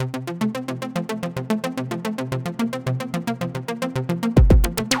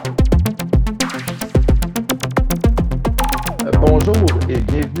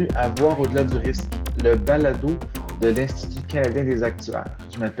à Voir au-delà du risque, le balado de l'Institut canadien des actuaires.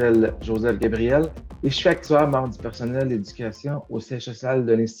 Je m'appelle Joseph Gabriel et je suis actuaire membre du personnel d'éducation au siège social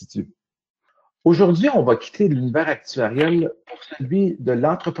de l'Institut. Aujourd'hui, on va quitter l'univers actuariel pour celui de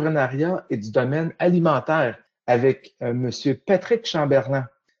l'entrepreneuriat et du domaine alimentaire avec M. Patrick Chamberlain,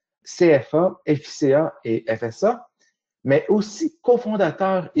 CFA, FICA et FSA, mais aussi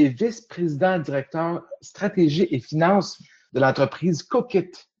cofondateur et vice-président directeur stratégie et finances de l'entreprise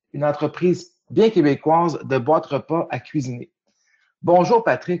Cookit, une entreprise bien québécoise de boîtes repas à cuisiner. Bonjour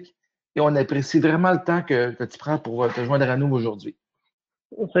Patrick, et on apprécie vraiment le temps que tu prends pour te joindre à nous aujourd'hui.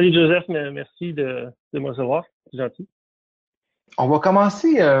 Salut Joseph, merci de me recevoir, c'est gentil. On va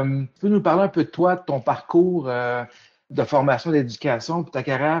commencer, tu peux nous parler un peu de toi, de ton parcours de formation d'éducation, puis ta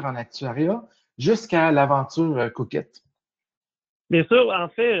carrière en actuariat, jusqu'à l'aventure Cookit. Bien sûr, en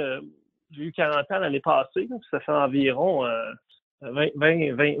fait, j'ai eu 40 ans l'année passée, ça fait environ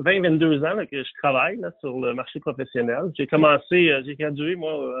 22 ans là, que je travaille là, sur le marché professionnel. J'ai commencé, j'ai gradué,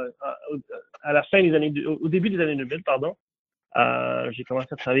 moi, à la fin des années, au début des années 2000, pardon. J'ai commencé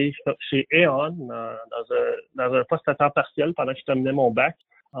à travailler chez Aon dans un poste à temps partiel pendant que je terminais mon bac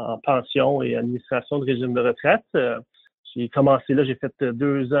en pension et administration de régime de retraite. J'ai commencé là, j'ai fait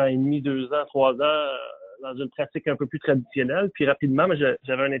 2 ans et demi, 3 ans dans une pratique un peu plus traditionnelle. Puis rapidement,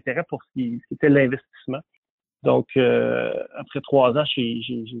 j'avais un intérêt pour ce qui était l'investissement. Donc, après 3 ans,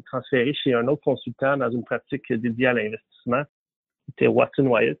 j'ai transféré chez un autre consultant dans une pratique dédiée à l'investissement. C'était Watson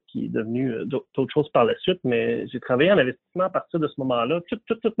Wyatt, qui est devenu d'autres choses par la suite, mais j'ai travaillé en investissement à partir de ce moment-là,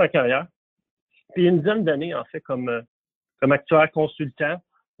 toute ma carrière. Puis une dizaine d'années, en fait, comme actuaire consultant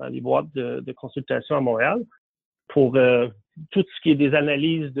dans les boîtes de consultation à Montréal pour tout ce qui est des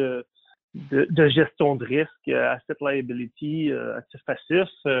analyses de gestion de risque, asset liability, actifs passifs,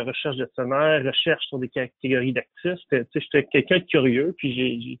 recherche gestionnaire, recherche sur des catégories d'actifs. J'étais quelqu'un de curieux,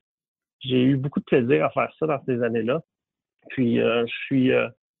 puis j'ai eu beaucoup de plaisir à faire ça dans ces années-là. Puis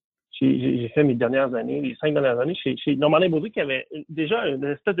j'ai fait mes dernières années, les 5 dernières années chez Normandin Beaudry, qui avait déjà une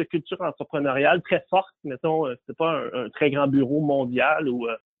espèce de culture entrepreneuriale très forte. Mettons, c'était pas un très grand bureau mondial où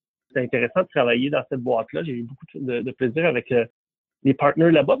c'était intéressant de travailler dans cette boîte-là. J'ai eu beaucoup de plaisir avec les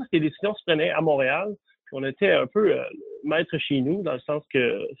partenaires là-bas parce que les décisions se prenaient à Montréal. Puis on était un peu maître chez nous, dans le sens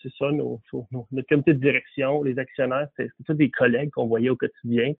que c'est ça, notre comité de direction, les actionnaires, c'est tous des collègues qu'on voyait au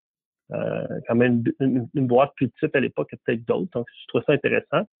quotidien. Quand même une boîte plus petite à l'époque que peut-être d'autres, donc je trouve ça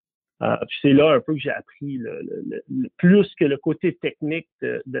intéressant. Puis c'est là un peu que j'ai appris plus que le côté technique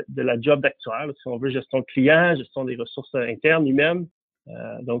de la job d'actuaire, si on veut, gestion de clients, gestion des ressources internes, humaines.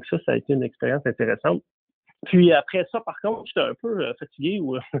 Donc ça a été une expérience intéressante. Puis après ça, par contre, j'étais un peu fatigué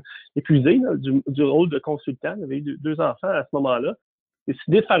ou épuisé là, du rôle de consultant. J'avais eu 2 enfants à ce moment-là. J'ai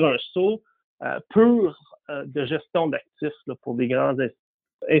décidé de faire un saut pur de gestion d'actifs là, pour des grandes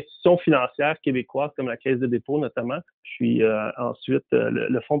institutions financières québécoises comme la Caisse de dépôt notamment. Puis ensuite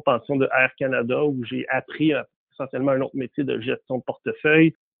le fonds de pension de Air Canada où j'ai appris essentiellement un autre métier de gestion de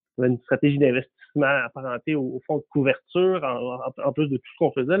portefeuille, une stratégie d'investissement apparentée au fonds de couverture en plus de tout ce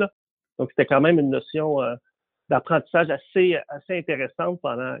qu'on faisait là. Donc c'était quand même une notion d'apprentissage assez intéressante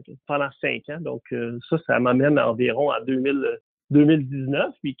pendant 5 ans. Donc ça m'amène environ à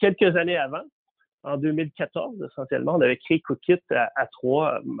 2019. Puis quelques années avant, en 2014, essentiellement, on avait créé Cookit à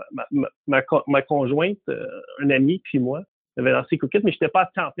 3. Ma conjointe, un ami, puis moi, on avait lancé Cookit, mais je n'étais pas à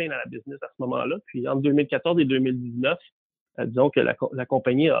temps plein dans la business à ce moment-là. Puis entre 2014 et 2019, disons que la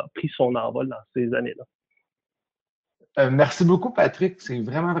compagnie a pris son envol dans ces années-là. Merci beaucoup, Patrick. C'est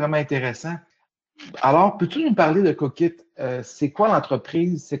vraiment, vraiment intéressant. Alors, peux-tu nous parler de Cookit? C'est quoi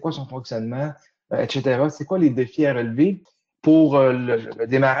l'entreprise? C'est quoi son fonctionnement, etc.? C'est quoi les défis à relever pour le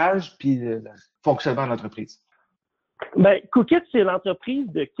démarrage puis le fonctionnement de l'entreprise? Ben, Cookit, c'est l'entreprise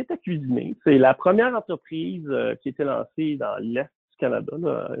de kit à cuisiner. C'est la première entreprise qui a été lancée dans l'Est du Canada.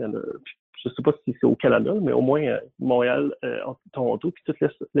 Là. Je ne sais pas si c'est au Canada, mais au moins Montréal, Toronto, puis tout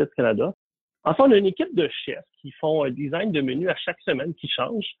l'Est du Canada. Enfin, on a une équipe de chefs qui font un design de menu à chaque semaine qui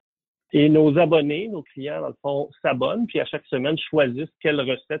change. Et nos abonnés, nos clients, dans le fond, s'abonnent, puis à chaque semaine, choisissent quelles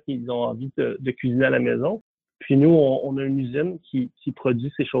recettes ils ont envie de cuisiner à la maison. Puis nous, on a une usine qui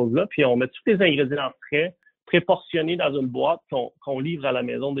produit ces choses-là, puis on met tous les ingrédients frais, préportionnés dans une boîte qu'on livre à la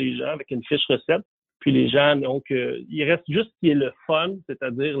maison des gens avec une fiche recette. Puis les gens, donc, il reste juste ce qui est le fun,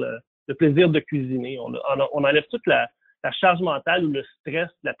 c'est-à-dire le plaisir de cuisiner. On enlève toute la charge mentale ou le stress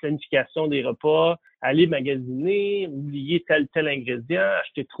de la planification des repas, aller magasiner, oublier tel ingrédient,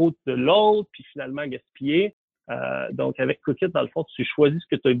 acheter trop de l'autre, puis finalement gaspiller. Donc, avec Cookit, dans le fond, tu choisis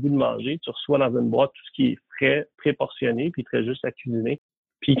ce que tu as le goût de manger, tu reçois dans une boîte tout ce qui est frais, préportionné, puis très juste à cuisiner.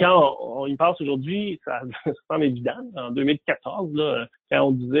 Puis quand on y pense aujourd'hui, ça semble évident. En 2014, là, quand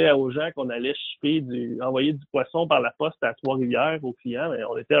on disait aux gens qu'on allait envoyer du poisson par la poste à Trois-Rivières aux clients, ben,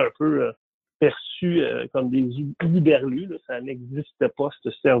 on était un peu perçus comme des liberlus. Là. Ça n'existait pas, ce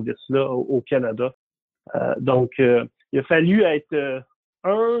service-là, au Canada. Donc, il a fallu être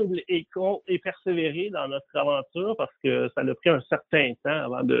humble et persévérer dans notre aventure parce que ça a pris un certain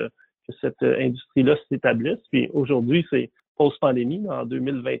temps avant que cette industrie-là s'établisse. Puis aujourd'hui, c'est post-pandémie, en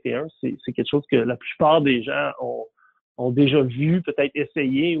 2021, c'est quelque chose que la plupart des gens ont déjà vu, peut-être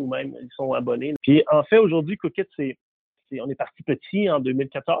essayé ou même ils sont abonnés. Puis en fait, aujourd'hui, Cookit, on est parti petit en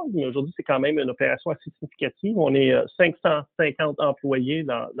 2014, mais aujourd'hui, c'est quand même une opération assez significative. On est 550 employés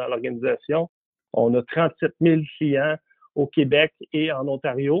dans l'organisation. On a 37 000 clients au Québec et en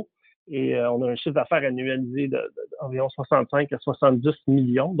Ontario. Et on a un chiffre d'affaires annualisé d'environ 65 à 70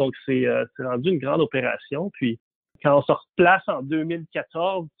 millions. Donc, c'est rendu une grande opération. Puis, quand on se replace en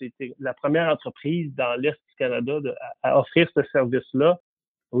 2014, c'était la première entreprise dans l'Est du Canada à offrir ce service-là.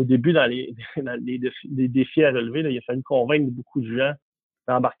 Au début, dans les défis à relever, là, il a fallu convaincre beaucoup de gens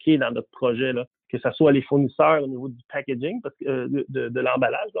d'embarquer dans notre projet, là, que ce soit les fournisseurs au niveau du packaging, parce que de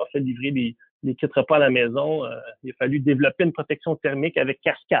l'emballage, là, on fait livrer les kits repas à la maison. Il a fallu développer une protection thermique avec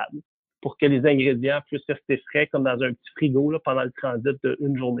cascade pour que les ingrédients puissent rester frais comme dans un petit frigo là, pendant le transit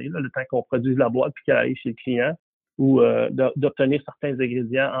d'une journée, là, le temps qu'on produise la boîte puis qu'elle arrive chez le client, ou d'obtenir certains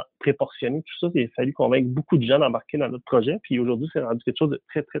ingrédients préportionnés. Tout ça, il a fallu convaincre beaucoup de gens d'embarquer dans notre projet. Puis aujourd'hui, c'est rendu quelque chose de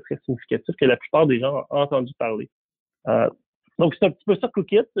très, très, très significatif que la plupart des gens ont entendu parler. Donc, c'est un petit peu ça,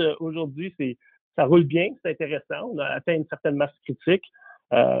 Cookit. Aujourd'hui, ça roule bien, c'est intéressant. On a atteint une certaine masse critique,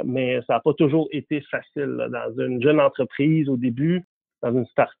 mais ça n'a pas toujours été facile. Là. Dans une jeune entreprise, au début, dans une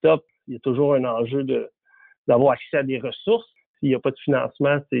start-up, il y a toujours un enjeu d'avoir accès à des ressources. S'il n'y a pas de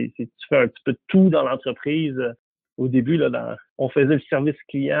financement, tu fais un petit peu de tout dans l'entreprise. Au début, là, on faisait le service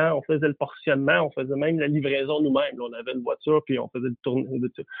client, on faisait le portionnement, on faisait même la livraison nous-mêmes. Là, on avait une voiture, puis on faisait le tournée.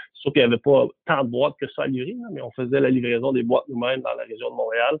 C'est sûr qu'il n'y avait pas tant de boîtes que ça à livrer, là, mais on faisait la livraison des boîtes nous-mêmes dans la région de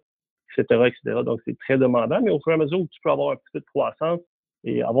Montréal, etc., etc. Donc, c'est très demandant. Mais au fur et à mesure où tu peux avoir un petit peu de croissance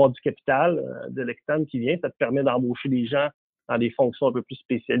et avoir du capital de l'externe qui vient, ça te permet d'embaucher des gens dans des fonctions un peu plus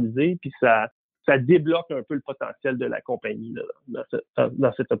spécialisées, puis ça débloque un peu le potentiel de la compagnie là,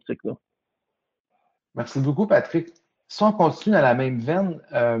 dans cette optique-là. Merci beaucoup, Patrick. Si on continue dans la même veine,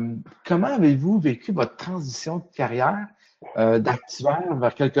 comment avez-vous vécu votre transition de carrière d'actuaire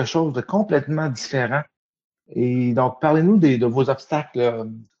vers quelque chose de complètement différent? Et donc, parlez-nous de vos obstacles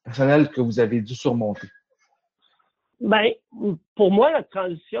personnels que vous avez dû surmonter. Ben, pour moi, la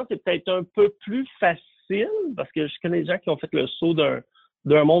transition, c'est peut-être un peu plus facile parce que je connais des gens qui ont fait le saut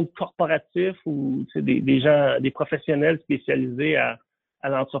d'un monde corporatif ou des gens, des professionnels spécialisés à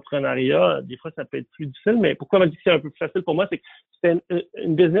l'entrepreneuriat. Des fois, ça peut être plus difficile, mais pourquoi on m'a dit que c'est un peu plus facile pour moi, c'est que c'était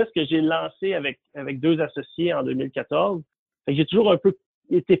une business que j'ai lancée avec deux associés en 2014. Fait que j'ai toujours un peu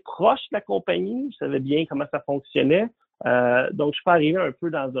été proche de la compagnie, je savais bien comment ça fonctionnait. Donc, je suis pas arrivé un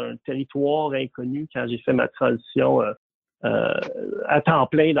peu dans un territoire inconnu quand j'ai fait ma transition à temps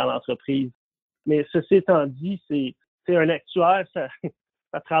plein dans l'entreprise. Mais ceci étant dit, c'est un actuaire,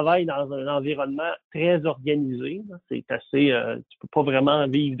 ça travaille dans un environnement très organisé. Là. C'est assez, tu peux pas vraiment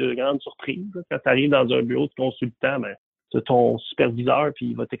vivre de grandes surprises. Là. Quand tu arrives dans un bureau de consultant, ben, c'est ton superviseur, puis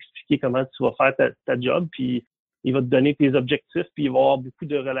il va t'expliquer comment tu vas faire ta job, puis il va te donner tes objectifs, puis il va y avoir beaucoup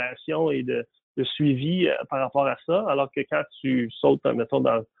de relations et de suivi par rapport à ça. Alors que quand tu sautes, mettons,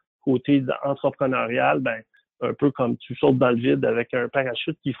 dans le côté entrepreneurial, ben, un peu comme tu sautes dans le vide avec un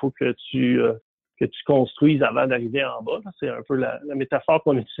parachute qu'il faut que tu construises avant d'arriver en bas. C'est un peu la métaphore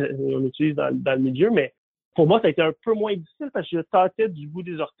qu'on utilise dans le milieu, mais pour moi, ça a été un peu moins difficile parce que je tâtais du bout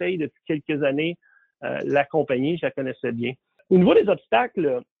des orteils depuis quelques années la compagnie, je la connaissais bien. Au niveau des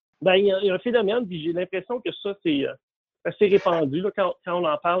obstacles, ben, il y a un phénomène, puis j'ai l'impression que ça, c'est assez répandu. Là, quand on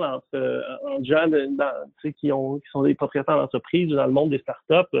en parle entre gens qui sont des propriétaires d'entreprise dans le monde des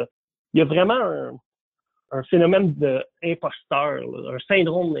startups, il y a vraiment un phénomène d'imposteur, un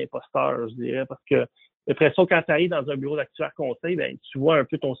syndrome d'imposteur, je dirais, parce que j'ai l'impression que quand tu arrives dans un bureau d'actuaire conseil, ben, tu vois un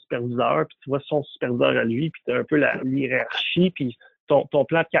peu ton superviseur, puis tu vois son superviseur à lui, puis tu as un peu la hiérarchie, puis ton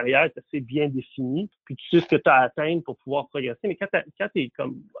plan de carrière est assez bien défini, puis tu sais ce que tu as à atteindre pour pouvoir progresser. Mais quand tu es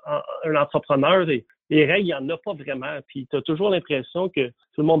comme un entrepreneur, les règles, il n'y en a pas vraiment. Puis tu as toujours l'impression que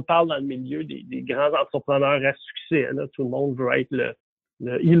tout le monde parle dans le milieu des grands entrepreneurs à succès. Là. Tout le monde veut être le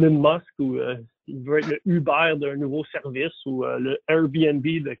Elon Musk ou il veut être le Uber d'un nouveau service ou le Airbnb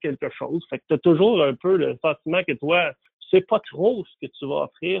de quelque chose. Fait que tu as toujours un peu le sentiment que toi, tu sais pas trop ce que tu vas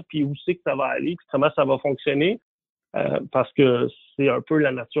offrir, puis où c'est que ça va aller, puis comment ça va fonctionner. Parce que c'est un peu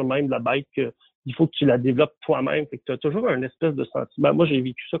la nature même de la bête que il faut que tu la développes toi-même. Fait que tu as toujours un espèce de sentiment. Moi, j'ai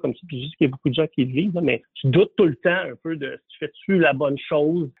vécu ça comme ça, puis juste qu'il y a beaucoup de gens qui le vivent, là, mais tu doutes tout le temps un peu de si tu fais-tu la bonne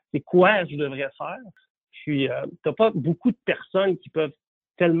chose, c'est quoi je devrais faire. Puis, t'as pas beaucoup de personnes qui peuvent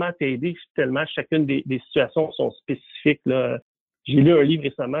tellement t'aider, tellement chacune des situations sont spécifiques, là. J'ai lu un livre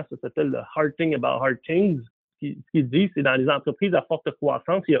récemment, ça s'appelle The Hard Thing About Hard Things. Ce qu'il dit, c'est dans les entreprises à forte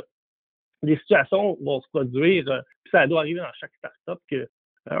croissance, il y a des situations vont se produire, puis ça doit arriver dans chaque startup que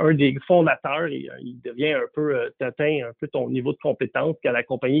un des fondateurs, il devient un peu, t'atteins un peu ton niveau de compétence, que la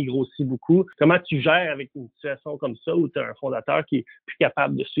compagnie grossit beaucoup. Comment tu gères avec une situation comme ça où tu as un fondateur qui est plus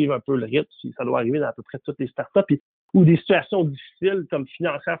capable de suivre un peu le rythme, ça doit arriver dans à peu près toutes les startups, puis, ou des situations difficiles comme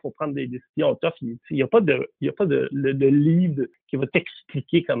financières, il faut prendre des décisions tough. Il n'y a pas de livre qui va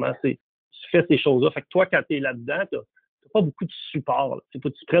t'expliquer comment tu fais ces choses-là. Fait que toi, quand tu es là-dedans, t'as pas beaucoup de support. Il faut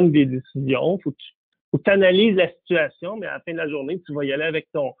que tu prennes des décisions, faut que tu analyses la situation, mais à la fin de la journée, tu vas y aller avec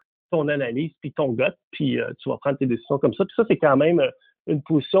ton analyse, puis ton gut, puis tu vas prendre tes décisions comme ça. Puis ça, c'est quand même une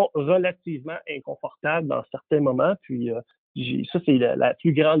position relativement inconfortable dans certains moments. Puis ça, c'est la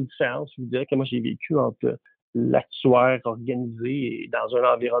plus grande différence, je vous dirais, que moi j'ai vécu entre l'actuaire organisé et dans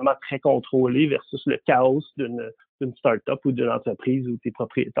un environnement très contrôlé versus le chaos d'une start-up ou d'une entreprise où tu es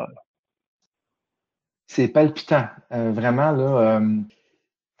propriétaire. C'est palpitant, vraiment, là.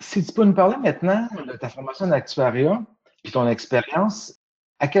 Si tu peux nous parler maintenant de ta formation en actuariat puis ton expérience,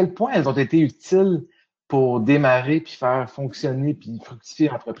 à quel point elles ont été utiles pour démarrer puis faire fonctionner puis fructifier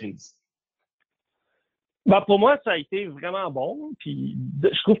l'entreprise? Ben, pour moi, ça a été vraiment bon. Puis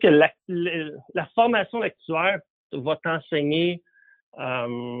je trouve que la formation d'actuaire va t'enseigner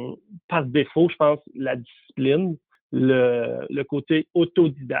par défaut, je pense, la discipline, le côté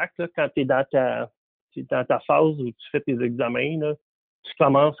autodidacte, là, quand tu es dans ta phase où tu fais tes examens, là, tu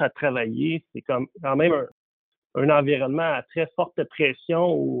commences à travailler. C'est comme quand même un environnement à très forte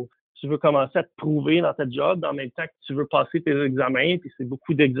pression où tu veux commencer à te prouver dans ta job, dans le même temps que tu veux passer tes examens, puis c'est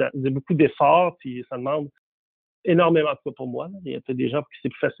beaucoup d'efforts, puis ça demande énormément, en tout cas pour moi. Là. Il y a peut-être des gens pour qui c'est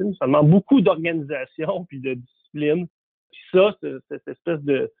plus facile, mais ça demande beaucoup d'organisation puis de discipline. Puis ça, cette espèce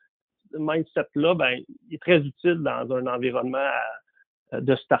de mindset-là, ben, il est très utile dans un environnement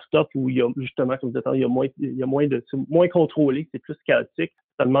de start-up où il y a justement, comme je disais, il y a moins contrôlé, c'est plus chaotique,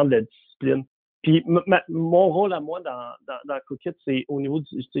 ça demande de la discipline. Puis mon rôle à moi dans Cookit, c'est au niveau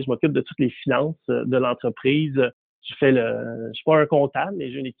je m'occupe de toutes les finances de l'entreprise. Je suis pas un comptable,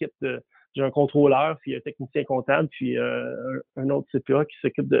 mais j'ai un contrôleur, puis un technicien comptable, puis un autre CPA qui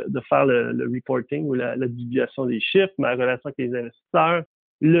s'occupe de faire le reporting ou la divulgation des chiffres, ma relation avec les investisseurs,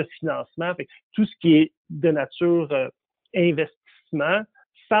 le financement, fait que tout ce qui est de nature investissement,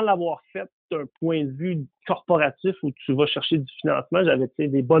 sans l'avoir fait d'un point de vue corporatif où tu vas chercher du financement, j'avais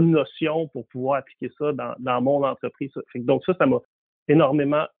des bonnes notions pour pouvoir appliquer ça dans mon entreprise. Fait que, donc ça m'a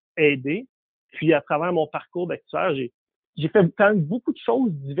énormément aidé. Puis à travers mon parcours d'actuaire, j'ai fait quand même beaucoup de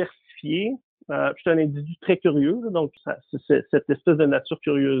choses diversifiées. Je suis un individu très curieux, là, donc c'est cette espèce de nature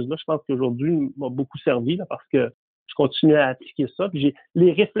curieuse-là, je pense qu'aujourd'hui m'a beaucoup servi là, parce que je continue à appliquer ça. Puis j'ai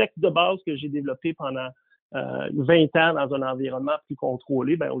les réflexes de base que j'ai développés pendant 20 ans dans un environnement plus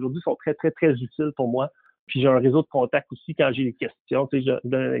contrôlé, ben aujourd'hui sont très, très, très utiles pour moi. Puis j'ai un réseau de contacts aussi quand j'ai des questions. Tu sais, je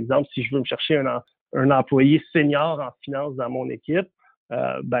donne un exemple, si je veux me chercher un employé senior en finance dans mon équipe,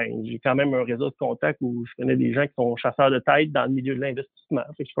 ben j'ai quand même un réseau de contacts où je connais des gens qui sont chasseurs de tête dans le milieu de l'investissement.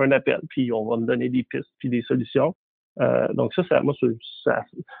 Fait que je fais un appel, puis on va me donner des pistes puis des solutions. Donc moi,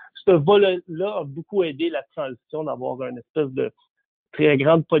 ce volet-là a beaucoup aidé la transition d'avoir une espèce de très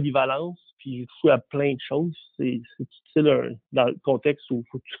grande polyvalence, puis je touche à plein de choses. C'est utile dans le contexte où il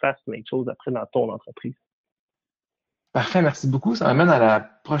faut que tu fasses plein de choses après dans ton entreprise. Parfait, merci beaucoup. Ça m'amène à la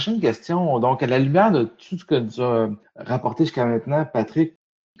prochaine question. Donc, à la lumière de tout ce que tu as rapporté jusqu'à maintenant, Patrick,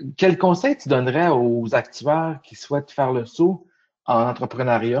 quel conseil tu donnerais aux actifs qui souhaitent faire le saut en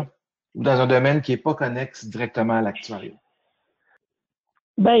entrepreneuriat ou dans un domaine qui n'est pas connexe directement à l'actuariat?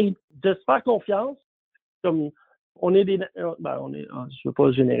 Ben, de se faire confiance, comme on est je veux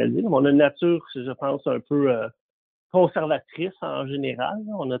pas généraliser, mais on a une nature, je pense, un peu conservatrice en général.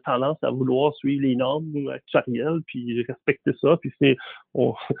 On a tendance à vouloir suivre les normes actuarielles, puis respecter ça, puis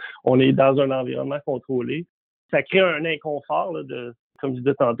on est dans un environnement contrôlé. Ça crée un inconfort, là, comme je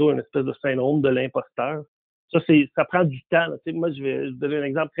disais tantôt, une espèce de syndrome de l'imposteur. Ça prend du temps. Là. Moi, je vais vous donner un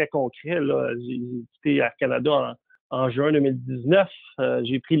exemple très concret. Là. J'ai quitté Air Canada en juin 2019.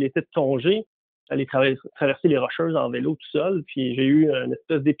 J'ai pris l'été de congé. J'allais traverser les Rocheuses en vélo tout seul. Puis j'ai eu une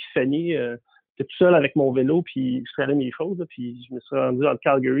espèce d'épiphanie. J'étais tout seul avec mon vélo, puis je faisais mes choses. Là, puis je me suis rendu en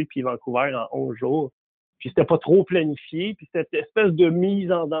Calgary puis Vancouver en 11 jours. Puis c'était pas trop planifié. Puis cette espèce de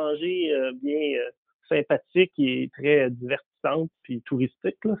mise en danger bien sympathique et très divertissante divertissante puis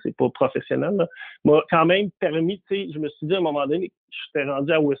touristique, là, c'est pas professionnel, là, m'a quand même permis, tu sais, je me suis dit à un moment donné, j'étais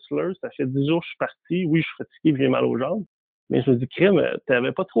rendu à Whistler, ça fait 10 jours que je suis parti, oui, je suis fatigué, j'ai mal aux jambes, mais je me dis, crème,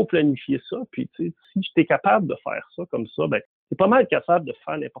 t'avais pas trop planifié ça, puis tu sais, si j'étais capable de faire ça comme ça, ben, t'es pas mal capable de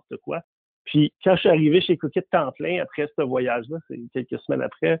faire n'importe quoi. Puis quand je suis arrivé chez Cookit temps plein, après ce voyage-là, c'est quelques semaines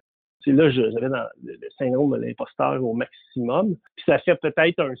après, c'est là, j'avais dans le syndrome de l'imposteur au maximum. Puis ça fait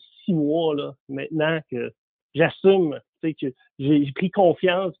peut-être 6 mois là, maintenant que j'assume, tu sais, que j'ai pris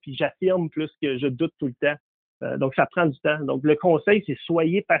confiance, puis j'affirme plus que je doute tout le temps. Donc ça prend du temps. Donc le conseil, c'est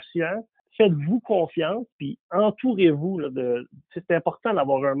soyez patient, faites-vous confiance, puis entourez-vous là, de. C'est important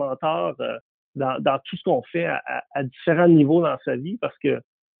d'avoir un mentor dans tout ce qu'on fait à différents niveaux dans sa vie, parce que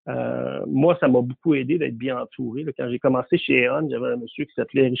moi, ça m'a beaucoup aidé d'être bien entouré. Là. Quand j'ai commencé chez Aon, j'avais un monsieur qui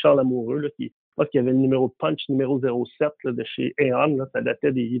s'appelait Richard Lamoureux, là, qui avait le numéro de punch numéro 07 là, de chez Aon. Là, ça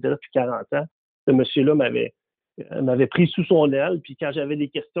datait il était là depuis 40 ans. Ce monsieur-là m'avait pris sous son aile. Puis quand j'avais des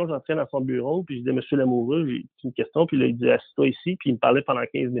questions, j'entrais dans son bureau. Puis je disais, Monsieur Lamoureux, j'ai une question. Puis là, il disait, assis-toi ici. Puis il me parlait pendant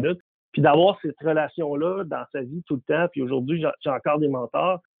 15 minutes. Puis d'avoir cette relation-là dans sa vie tout le temps. Puis aujourd'hui, j'ai encore des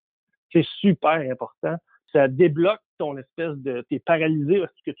mentors. C'est super important. Ça débloque ton espèce de. T'es paralysé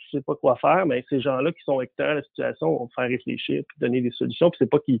parce que tu sais pas quoi faire, mais ces gens-là qui sont extérieurs à la situation vont te faire réfléchir puis donner des solutions. Puis c'est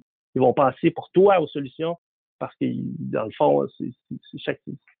pas qu'ils vont penser pour toi aux solutions, parce que dans le fond, chaque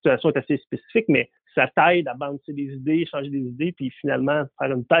situation est assez spécifique, mais ça t'aide à balancer des idées, changer des idées, puis finalement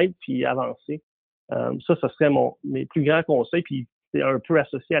faire une tête puis avancer. Ça serait mes plus grands conseils. Puis c'est un peu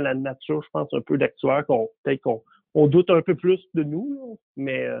associé à la nature, je pense, un peu d'actuaire peut-être qu'on doute un peu plus de nous, là,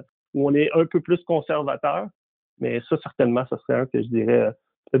 mais où on est un peu plus conservateur. Mais ça, certainement, ça serait un que je dirais,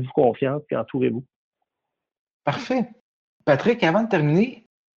 faites-vous confiance et entourez-vous. Parfait. Patrick, avant de terminer,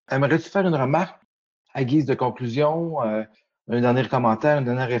 aimerais-tu faire une remarque à guise de conclusion, un dernier commentaire, une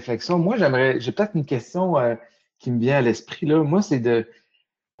dernière réflexion? Moi, j'ai peut-être une question qui me vient à l'esprit, là. Moi, c'est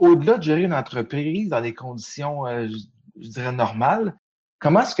au-delà de gérer une entreprise dans des conditions, je dirais, normales,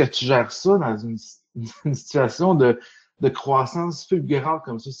 comment est-ce que tu gères ça dans une situation de croissance fulgurante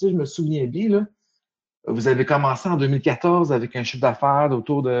comme ça? Si je me souviens bien, là, vous avez commencé en 2014 avec un chiffre d'affaires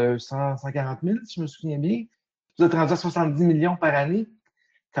d'autour de 140 000, si je me souviens bien. Vous êtes rendu à 70 millions par année.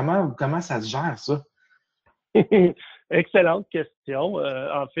 Comment ça se gère, ça? Excellente question.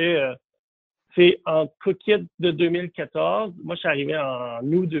 En fait, c'est en Cookit de 2014. Moi, je suis arrivé en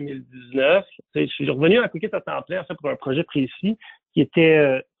août 2019. Je suis revenu à Cookit à temps plein, en fait, pour un projet précis qui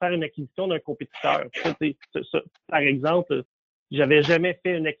était faire une acquisition d'un compétiteur. Par exemple, j'avais jamais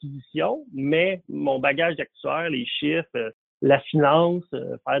fait une acquisition, mais mon bagage d'actuaire, les chiffres, la finance,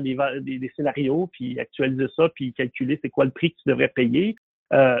 faire des scénarios, puis actualiser ça, puis calculer c'est quoi le prix que tu devrais payer.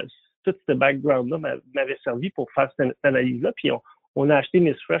 Tout ce background-là m'avait servi pour faire cette analyse-là. Puis on a acheté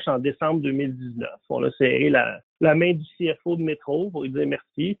Miss Fresh en décembre 2019. On a serré la main du CFO de Métro pour lui dire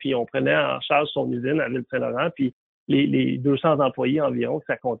merci, puis on prenait en charge son usine à Ville-Saint-Laurent, puis les 200 employés environ que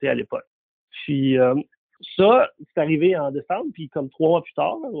ça comptait à l'époque. Puis ça, c'est arrivé en décembre, puis comme 3 mois plus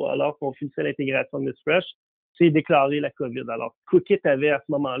tard, alors qu'on finissait l'intégration de Miss Fresh, c'est déclaré la COVID. Alors, Cookit avait à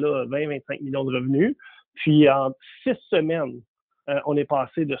ce moment-là 20-25 millions de revenus, puis en 6 semaines, on est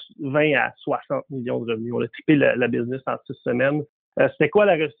passé de 20 à 60 millions de revenus. On a triplé la business en 6 semaines. C'était quoi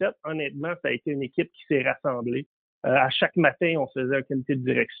la recette? Honnêtement, ça a été une équipe qui s'est rassemblée. À chaque matin, on faisait un comité de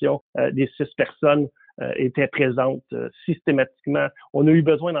direction. Des 6 personnes étaient présentes systématiquement. On a eu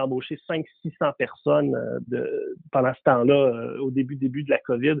besoin d'embaucher 500-600 personnes pendant ce temps-là, au début de la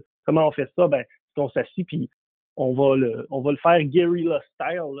COVID. Comment on fait ça? Ben, on s'assit puis on va le faire guerrilla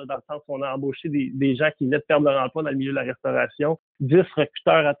style, là, dans le sens où on a embauché des gens qui venaient de perdre leur emploi dans le milieu de la restauration, 10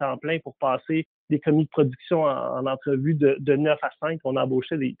 recruteurs à temps plein pour passer des commis de production en entrevue de 9 à 5. On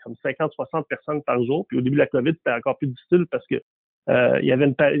embauchait comme 50-60 personnes par jour. Puis au début de la COVID, c'était encore plus difficile parce que il y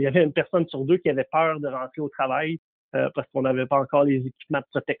avait une personne sur 2 qui avait peur de rentrer au travail parce qu'on n'avait pas encore les équipements de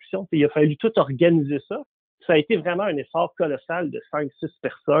protection. Puis il a fallu tout organiser ça. Ça a été vraiment un effort colossal de 5-6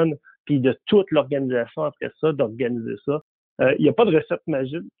 personnes, puis de toute l'organisation après ça, d'organiser ça. Il n'y a pas de recette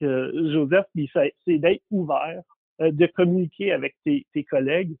magique, Joseph, c'est d'être ouvert, de communiquer avec tes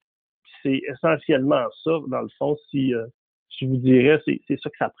collègues. Puis c'est essentiellement ça, dans le fond, si je vous dirais, c'est ça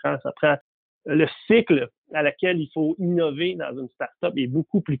que ça prend. Ça prend le cycle à laquelle il faut innover dans une start-up est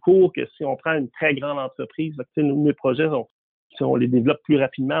beaucoup plus court que si on prend une très grande entreprise. Nous, mes projets, on les développe plus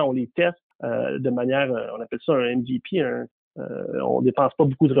rapidement, on les teste de manière, on appelle ça un MVP, on dépense pas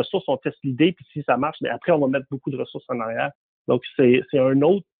beaucoup de ressources, on teste l'idée, puis si ça marche, mais après, on va mettre beaucoup de ressources en arrière. Donc, c'est un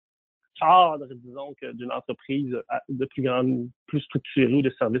autre cadre, disons, que d'une entreprise de plus structurée ou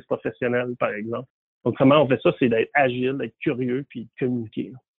de services professionnels, par exemple. Donc, comment on fait ça? C'est d'être agile, d'être curieux, puis de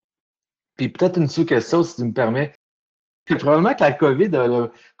communiquer. Puis peut-être une sous-question, si tu me permets. Puis probablement que la COVID a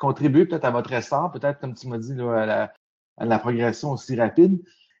contribué peut-être à votre essor, peut-être, comme tu m'as dit, là, à la progression aussi rapide.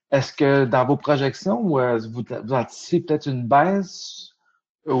 Est-ce que dans vos projections, vous anticipez peut-être une baisse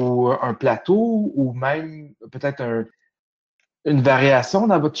ou un plateau ou même peut-être une variation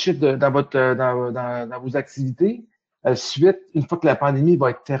dans votre chiffre, dans vos activités suite, une fois que la pandémie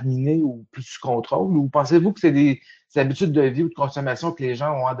va être terminée ou plus sous contrôle? Ou pensez-vous que c'est des habitudes de vie ou de consommation que les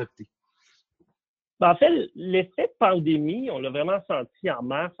gens ont adoptées? En fait, l'effet pandémie, on l'a vraiment senti en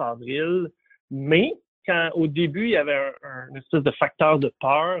mars, avril, mai, quand au début, il y avait un espèce de facteur de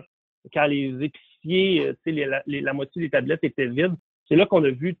peur, quand les épiciers, la moitié des tablettes étaient vides, c'est là qu'on a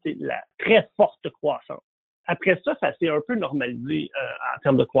vu la très forte croissance. Après ça, ça s'est un peu normalisé en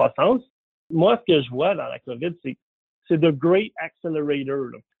termes de croissance. Moi, ce que je vois dans la COVID, c'est the great accelerator.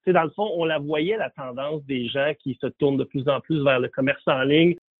 Dans le fond, on la voyait, la tendance des gens qui se tournent de plus en plus vers le commerce en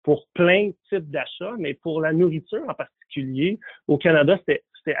ligne pour plein de types d'achats, mais pour la nourriture en particulier, au Canada,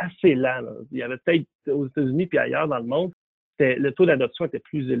 c'était assez lent. Là. Il y avait peut-être aux États-Unis puis ailleurs dans le monde, le taux d'adoption était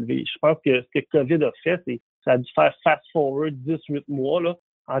plus élevé. Je pense que ce que COVID a fait, c'est ça a dû faire fast-forward 18 mois là,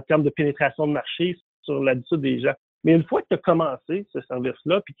 en termes de pénétration de marché sur l'habitude des gens. Mais une fois que tu as commencé ce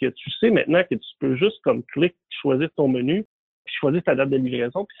service-là, puis que tu sais maintenant que tu peux juste comme clic, choisir ton menu, puis choisir ta date de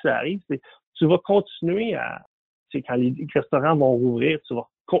livraison, puis ça arrive, tu vas continuer à, quand les restaurants vont rouvrir, tu vas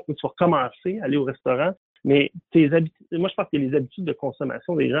recommencer à aller au restaurant, mais moi je pense que les habitudes de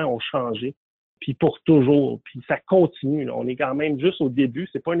consommation des gens ont changé, puis pour toujours, puis ça continue. Là. On est quand même juste au début,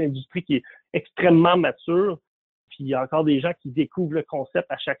 c'est pas une industrie qui est extrêmement mature, puis il y a encore des gens qui découvrent le concept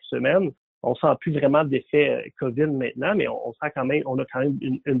à chaque semaine. On sent plus vraiment d'effet COVID maintenant, mais on a quand même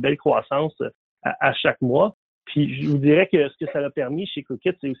une belle croissance à chaque mois. Puis je vous dirais que ce que ça a permis chez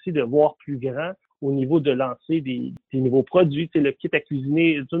Cookit, c'est aussi de voir plus grand au niveau de lancer des nouveaux produits. Tu sais, le kit à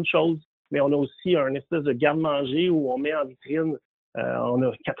cuisiner est une chose, mais on a aussi un espèce de garde-manger où on met en vitrine, on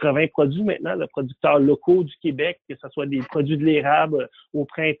a 80 produits maintenant, de producteurs locaux du Québec, que ce soit des produits de l'érable au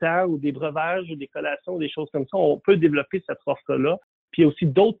printemps ou des breuvages ou des collations, des choses comme ça. On peut développer cette offre-là. Puis il y a aussi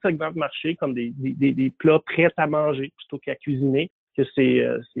d'autres segments de marché comme des plats prêts à manger plutôt qu'à cuisiner, que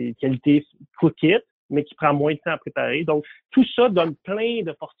c'est qualité Cookit, mais qui prend moins de temps à préparer. Donc, tout ça donne plein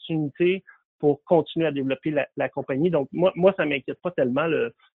d'opportunités pour continuer à développer la compagnie. Donc, moi, ça m'inquiète pas tellement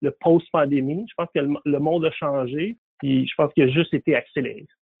le post-pandémie. Je pense que le monde a changé, puis je pense qu'il a juste été accéléré.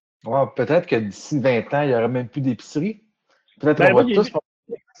 Wow, peut-être que d'ici 20 ans, il n'y aura même plus d'épicerie. Peut-être qu'on va tous...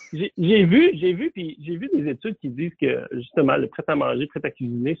 J'ai vu des études qui disent que, justement, le prêt à manger, prêt à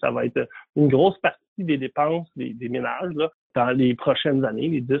cuisiner, ça va être une grosse partie des dépenses des ménages là, dans les prochaines années,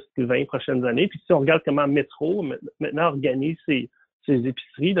 les 10 ou 20 prochaines années. Puis si on regarde comment Métro, maintenant, organise ses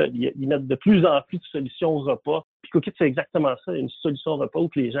épiceries, là, ils mettent de plus en plus de solutions au repas. Puis Cookit, c'est exactement ça, une solution au repas où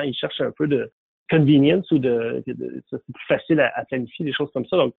les gens ils cherchent un peu de convenience ou c'est plus facile à planifier, des choses comme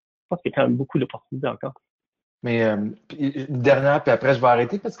ça. Donc, je pense qu'il y a quand même beaucoup d'opportunités encore. Mais une dernière, puis après, je vais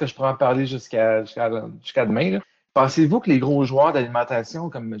arrêter parce que je pourrais en parler jusqu'à demain. Là. Pensez-vous que les gros joueurs d'alimentation,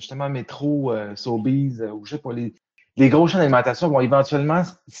 comme justement Metro, Sobeys, ou je sais pas, les gros chaînes d'alimentation vont éventuellement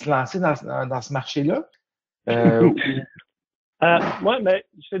se lancer dans ce marché-là? Moi,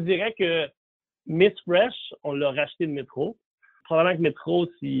 je te dirais que Miss Fresh, on l'a racheté de Metro. Probablement que Metro,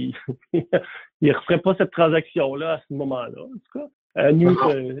 il ne referait pas cette transaction-là à ce moment-là, en tout cas. Nous,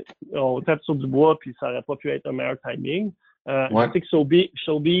 on tape sur du bois, puis ça n'aurait pas pu être un meilleur timing. Je sais que Sobeys,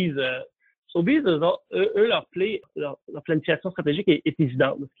 eux, leur planification stratégique est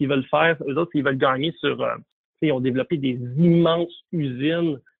évidente. Ce qu'ils veulent faire, eux autres, ils veulent gagner sur... ils ont développé des immenses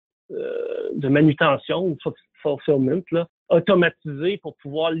usines de manutention ou fulfillment, là, automatisées pour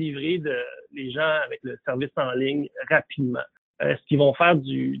pouvoir livrer les gens avec le service en ligne rapidement. Est-ce qu'ils vont faire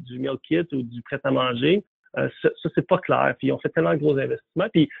du meal kit ou du prêt-à-manger? Ça, c'est pas clair. Puis, ils ont fait tellement de gros investissements.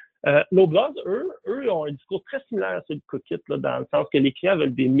 Puis, Loblaws, eux ont un discours très similaire à celui de Cookit, là, dans le sens que les clients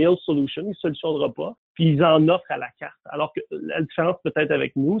veulent des meal solutions, des solutions de repas, puis ils en offrent à la carte. Alors que la différence peut-être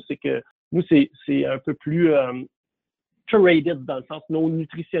avec nous, c'est que nous, c'est un peu plus curated, dans le sens que nos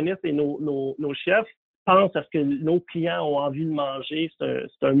nutritionnistes et nos chefs pensent à ce que nos clients ont envie de manger. C'est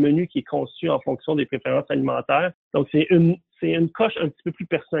un menu qui est conçu en fonction des préférences alimentaires. Donc, c'est une coche un petit peu plus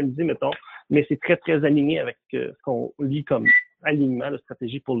personnalisée, mettons, mais c'est très, très aligné avec ce qu'on lit comme alignement de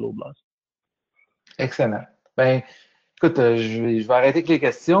stratégie pour Loblaws. Excellent. Ben, écoute, je vais arrêter avec les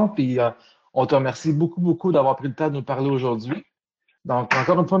questions, puis on te remercie beaucoup, beaucoup d'avoir pris le temps de nous parler aujourd'hui. Donc,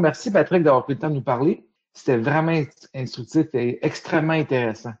 encore une fois, merci Patrick d'avoir pris le temps de nous parler. C'était vraiment instructif et extrêmement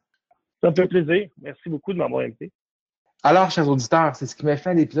intéressant. Ça me fait plaisir. Merci beaucoup de m'avoir invité. Alors, chers auditeurs, c'est ce qui met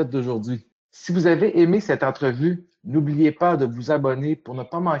fin à l'épisode d'aujourd'hui. Si vous avez aimé cette entrevue, n'oubliez pas de vous abonner pour ne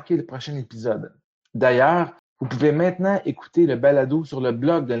pas manquer le prochain épisode. D'ailleurs, Vous pouvez maintenant écouter le balado sur le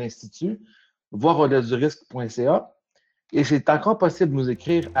blog de l'Institut, voire-au-delà-du-risque.ca. Et c'est encore possible de nous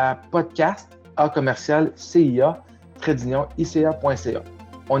écrire à podcast@cia-ica.ca.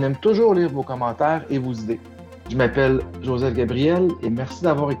 On aime toujours lire vos commentaires et vos idées. Je m'appelle Joseph Gabriel et merci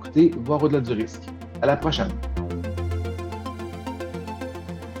d'avoir écouté Voir au-delà du risque. À la prochaine.